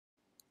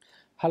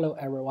Hello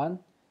everyone.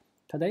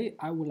 Today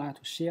I would like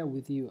to share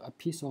with you a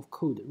piece of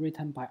code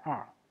written by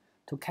R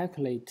to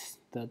calculate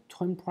the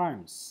twin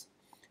primes.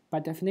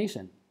 By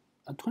definition,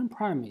 a twin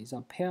prime is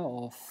a pair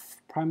of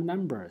prime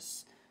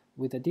numbers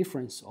with a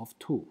difference of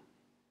 2.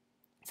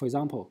 For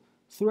example,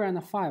 3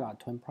 and 5 are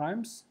twin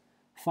primes,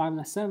 5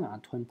 and 7 are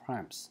twin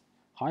primes.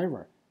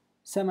 However,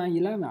 7 and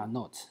 11 are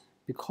not,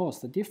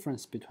 because the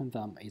difference between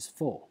them is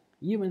 4,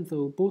 even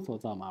though both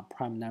of them are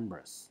prime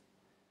numbers.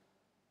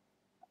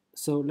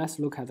 So let's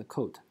look at the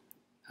code.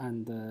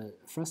 And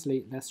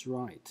firstly, let's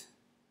run it.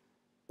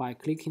 By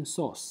clicking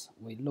source,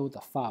 we load the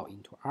file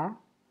into R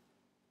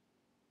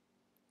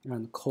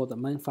and call the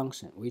main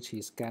function, which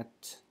is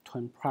get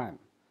twin prime.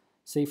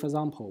 Say, for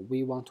example,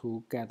 we want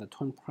to get the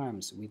twin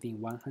primes within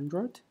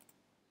 100,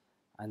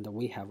 and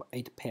we have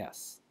 8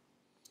 pairs.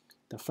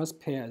 The first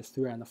pair is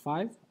 3 and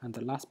 5, and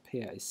the last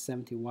pair is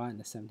 71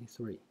 and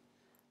 73.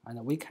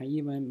 And we can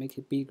even make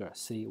it bigger,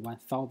 say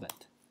 1000.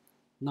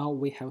 Now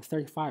we have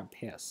 35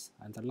 pairs,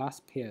 and the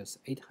last pair is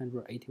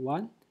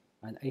 881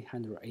 and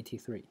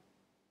 883.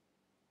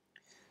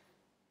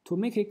 To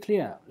make it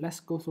clear, let's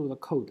go through the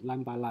code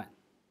line by line.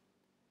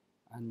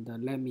 And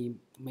let me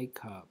make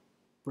a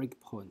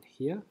breakpoint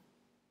here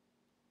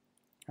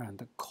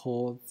and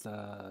call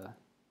the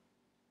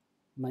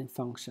main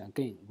function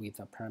again with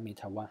the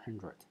parameter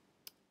 100.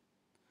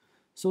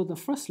 So the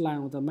first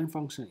line of the main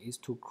function is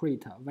to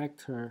create a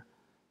vector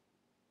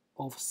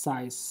of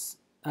size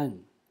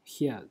n.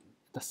 Here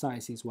the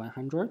size is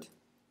 100.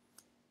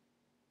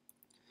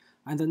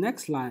 And the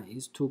next line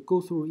is to go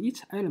through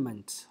each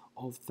element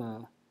of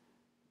the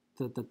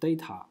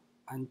data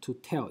and to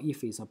tell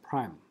if it's a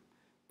prime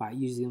by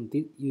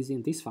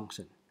using this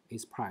function,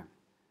 is prime.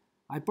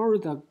 I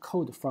borrowed the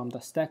code from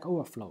the Stack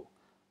Overflow.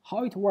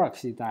 How it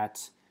works is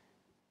that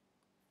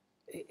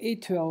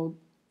it will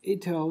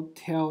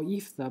tell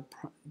if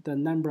the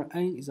number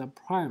n is a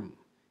prime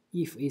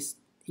if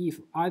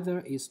either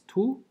is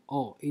 2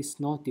 or is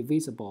not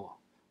divisible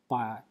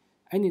by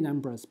any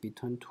numbers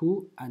between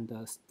 2 and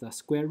the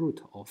square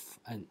root of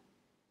n.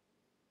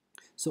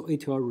 So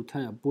it will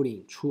return a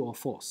boolean true or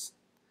false.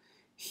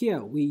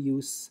 Here we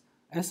use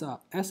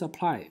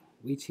sapply,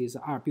 which is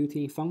our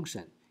built-in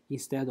function,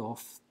 instead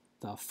of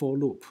the for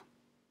loop,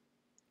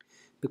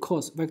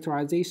 because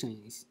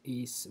vectorization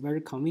is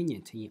very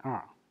convenient in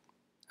R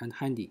and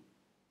handy.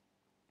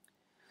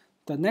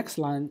 The next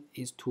line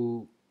is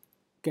to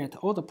get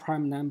all the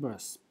prime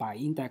numbers by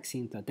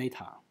indexing the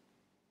data.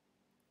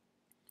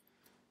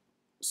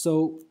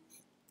 So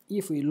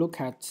if we look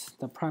at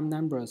the prime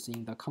numbers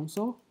in the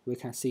console, we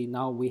can see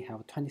now we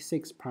have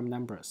 26 prime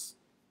numbers.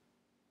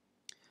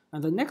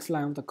 And the next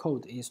line of the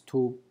code is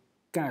to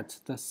get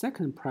the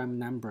second prime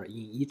number in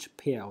each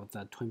pair of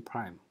the twin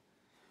prime.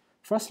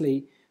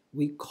 Firstly,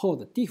 we call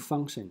the diff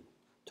function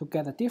to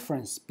get the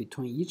difference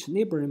between each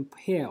neighboring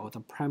pair of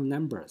the prime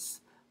numbers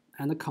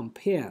and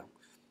compare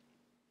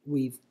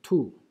with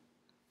 2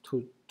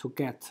 to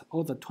get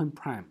all the twin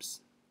primes.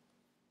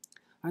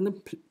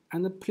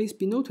 And please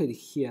be noted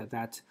here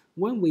that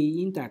when we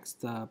index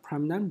the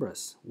prime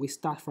numbers, we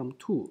start from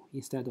 2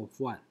 instead of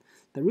 1.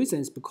 The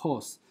reason is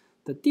because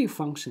the diff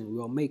function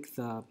will make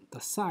the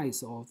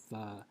size of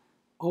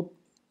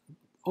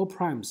all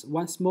primes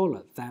 1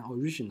 smaller than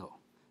original.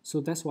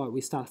 So that's why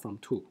we start from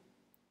 2.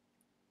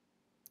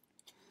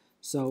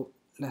 So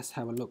let's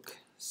have a look.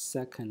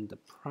 Second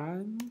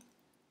prime.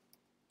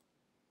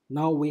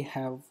 Now we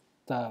have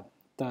the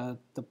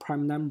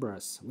prime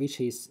numbers,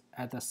 which is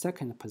at the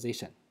second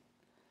position.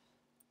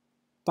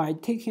 By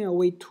taking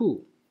away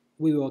 2,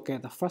 we will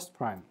get the first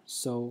prime.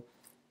 So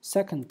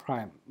second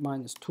prime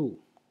minus 2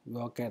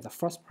 will get the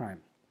first prime.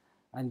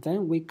 And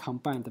then we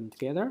combine them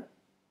together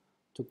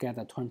to get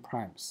the twin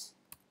primes.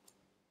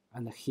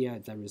 And here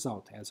is the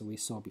result as we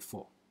saw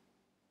before.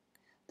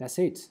 That's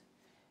it.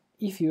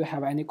 If you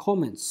have any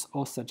comments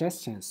or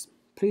suggestions,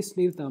 please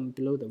leave them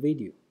below the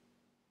video.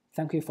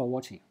 Thank you for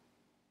watching.